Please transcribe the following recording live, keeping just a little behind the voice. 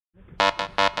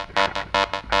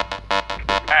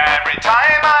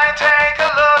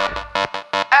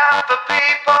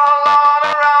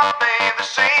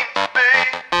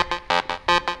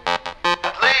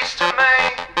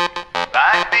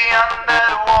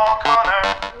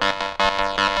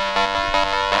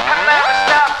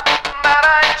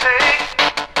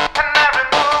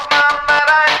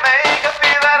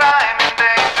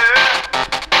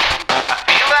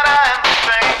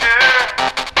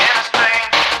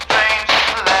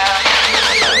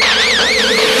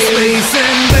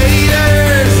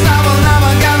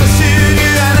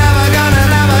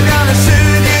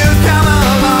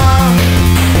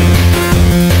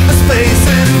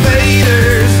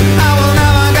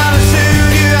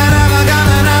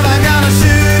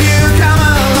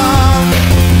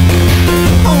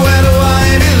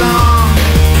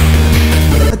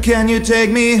you take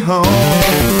me home?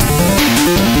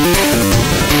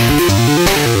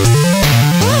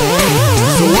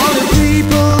 So all the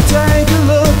people take a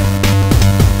look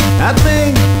at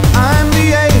me. I'm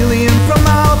the alien from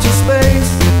outer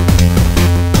space.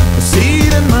 I see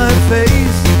it in my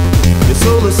face. The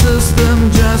solar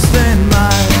system just ain't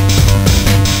mine.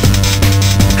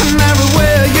 And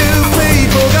everywhere you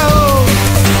people go,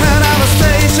 another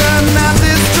station, not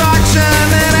distraction.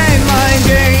 It ain't my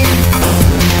game.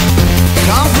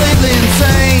 Completely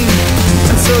insane.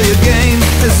 And so your game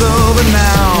is over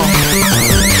now.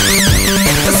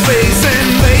 The space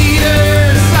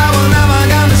invaders, I will never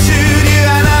gonna shoot you.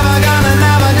 I never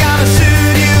gonna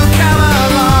shoot you. Come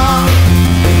along.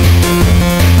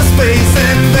 The space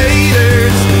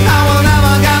invaders, I will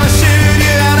never gonna shoot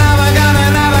you. I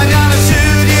never gonna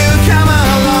shoot you. Come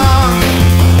along.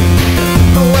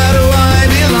 Where do I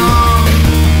belong?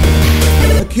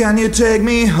 Can you take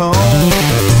me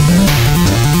home?